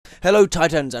Hello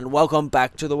Titans and welcome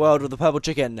back to the world of the Purple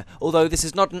Chicken. Although this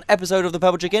is not an episode of the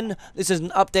Purple Chicken, this is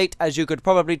an update, as you could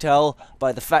probably tell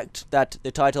by the fact that the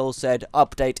title said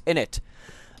update in it.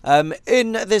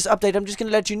 In this update I'm just going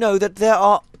to let you know that there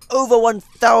are over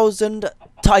 1,000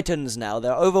 Titans now.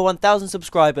 There are over 1,000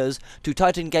 subscribers to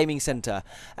Titan Gaming Center.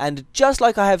 And just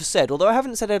like I have said, although I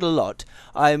haven't said it a lot,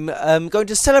 I'm going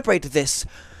to celebrate this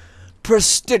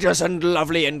prestigious and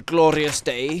lovely and glorious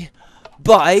day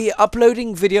by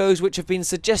uploading videos which have been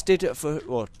suggested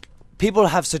or people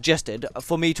have suggested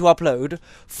for me to upload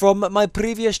from my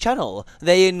previous channel.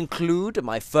 They include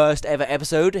my first ever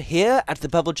episode here at the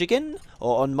Purple Chicken,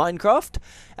 or on Minecraft,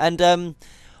 and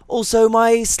also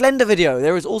my Slender video.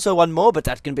 There is also one more, but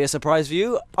that can be a surprise for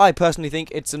you. I personally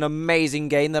think it's an amazing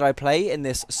game that I play in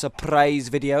this surprise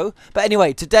video. But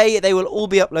anyway, today they will all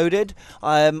be uploaded.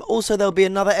 Also, there'll be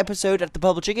another episode at the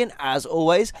Purple Chicken, as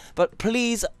always. But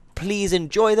please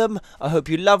enjoy them. I hope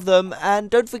you love them, and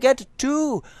don't forget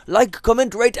to like,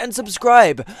 comment, rate, and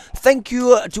subscribe. Thank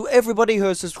you to everybody who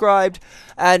has subscribed,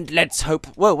 and let's hope...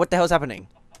 Whoa, what the hell's happening?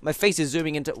 My face is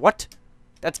zooming into... What?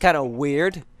 That's kind of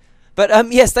weird. But,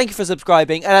 yes, thank you for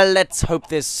subscribing, and let's hope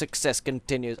this success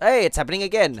continues. Hey, it's happening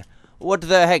again. What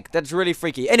the heck? That's really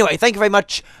freaky. Anyway, thank you very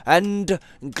much, and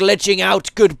glitching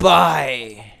out,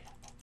 goodbye.